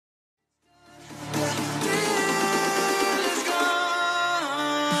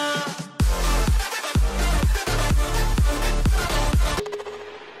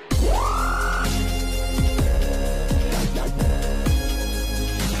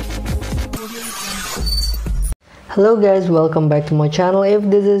Hello guys, welcome back to my channel. If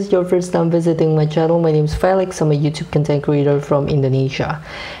this is your first time visiting my channel, my name is Felix. I'm a YouTube content creator from Indonesia.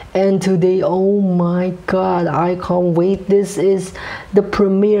 And today, oh my god, I can't wait. This is the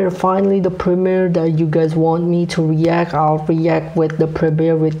premiere, finally the premiere that you guys want me to react. I'll react with the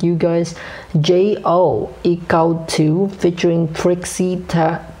premiere with you guys. J.O. Ikaw 2 featuring Trixie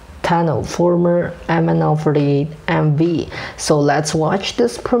Tano, former MNL48 MV. So let's watch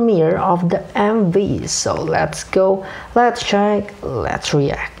this premiere of the MV. So let's go, let's check, let's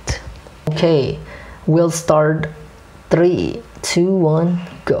react. Okay, we'll start 3, 2, 1,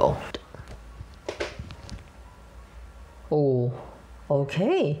 go. Oh,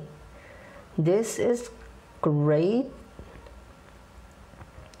 okay, this is great.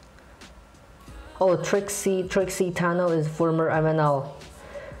 Oh, Trixie Tano is former MNL.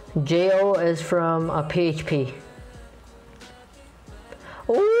 J.O. is from PHP.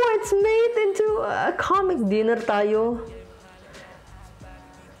 Oh, it's made into a comic. Dinner tayo.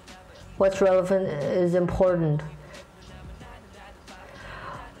 What's relevant is important.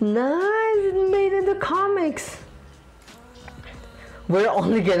 Nice, it's made into comics. We're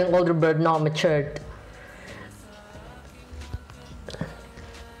only getting older but not matured.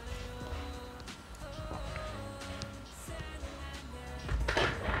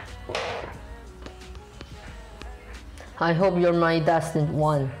 I hope you're my destined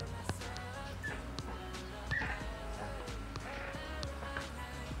one.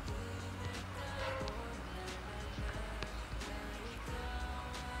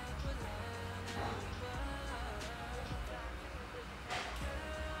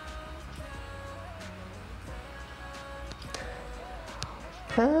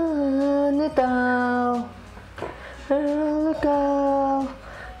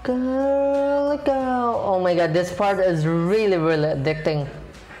 Girl, go. Oh my god, this part is really addicting.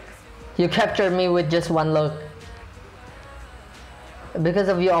 You captured me with just one look. Because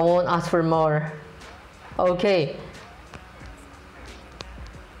of you, I won't ask for more. Okay.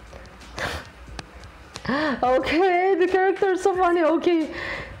 Okay, the character is so funny. Okay.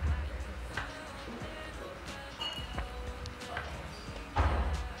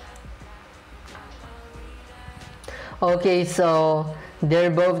 Okay, so they're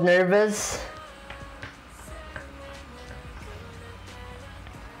both nervous.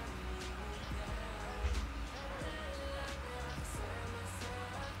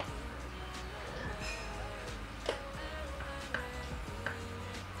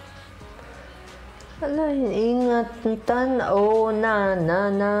 Ingat tan-o na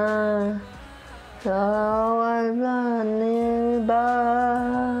wala na ba.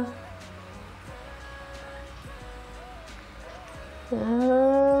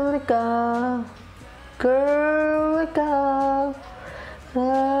 Girl, go, girl, go,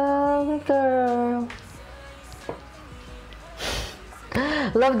 girl.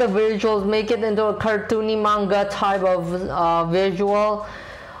 Love the visuals. Make it into a cartoony manga type of visual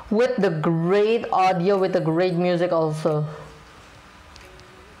with the great audio, with the great music also.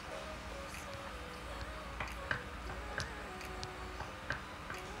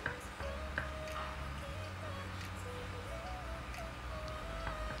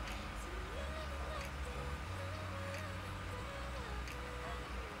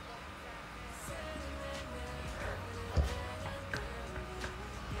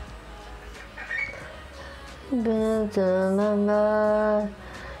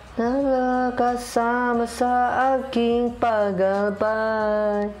 Kasama sa aking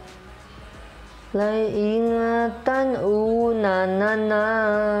paglalakbay, lay ingatan una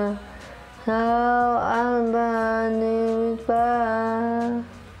na how ang banig pa.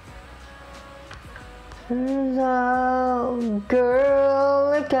 Girl,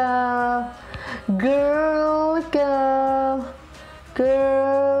 ikaw, girl, ikaw,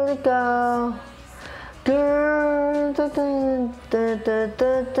 girl, ikaw, girl.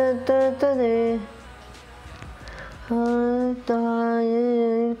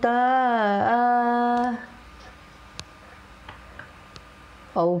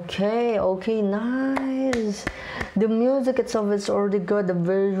 Okay, nice. The music itself is already good. The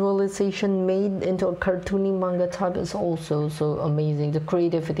visualization made into a cartoony manga type is also so amazing. The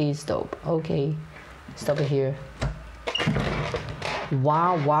creativity is dope. Okay, stop it here.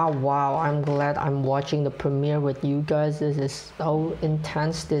 Wow, I'm glad I'm watching the premiere with you guys. This is so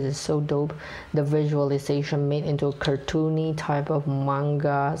intense. This is so dope. The visualization made into a cartoony type of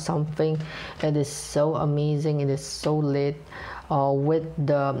manga something. It is so amazing. It is so lit. With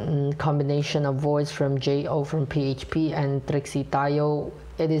the combination of voice from J.O. from PHP and Trixie Tano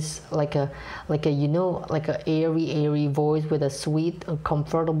it is like a you know, like a airy voice with a sweet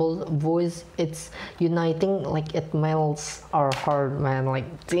comfortable voice. It's uniting, like it melts our heart, man. Like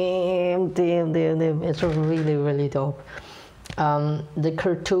damn, it's really dope. The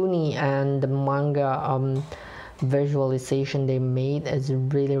cartoony and the manga visualization they made is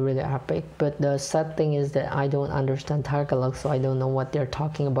really epic, but the sad thing is that I don't understand Tagalog, so I don't know what they're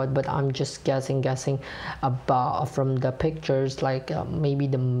talking about, but I'm just guessing about from the pictures, like maybe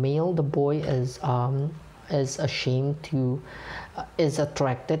the boy is ashamed to is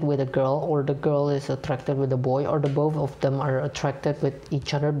attracted with a girl, or the girl is attracted with a boy, or the both of them are attracted with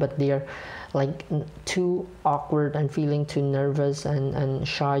each other, but they're like too awkward and feeling too nervous and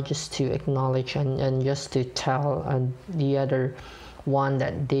shy just to acknowledge and just to tell the other one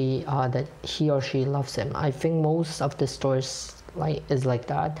that they that he or she loves him. I think most of the stories is like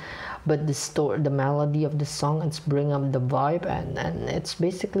that, but the melody of the song, it's bring up the vibe, and it's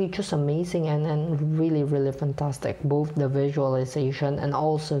basically just amazing and really fantastic. Both the visualization and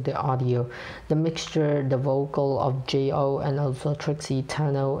also the audio, the mixture, the vocal of Jo and also Trixie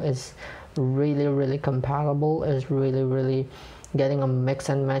Tano is really compatible, is really getting a mix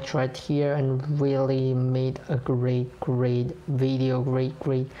and match right here, and really made a great video,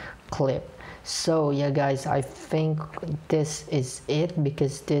 great clip. So yeah guys, I think this is it,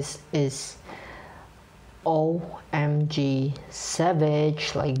 because this is OMG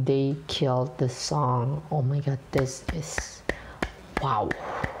savage, like they killed the song. Oh my god, this is wow,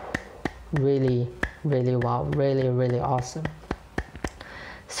 really wow, really awesome.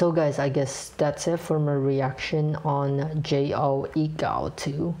 So guys, I guess that's it for my reaction on Jo Ikaw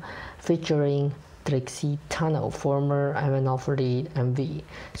 2 featuring Trixie Tano, former MNL48 MV.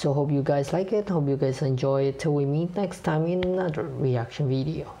 So hope you guys like it, hope you guys enjoy it. Till we meet next time in another reaction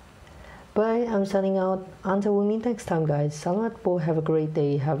video. Bye, I'm signing out. Until we meet next time guys, salamat po, have a great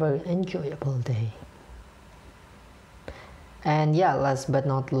day, have an enjoyable day. And yeah, last but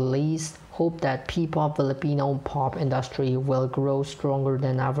not least, hope that P-pop Filipino pop industry will grow stronger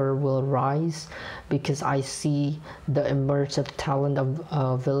than ever, will rise, because I see the immersive talent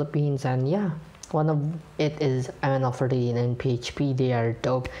of Philippines, and yeah, one of it is MNL48 and PHP. They are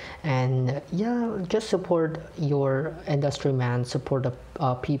dope, and yeah, just support your industry, man. Support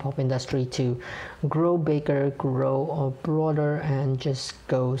the P-pop industry to grow bigger, grow broader, and just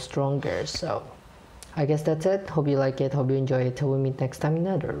go stronger. So I guess that's it. Hope you like it, hope you enjoy it. Till we meet next time in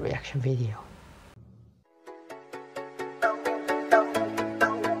another reaction video.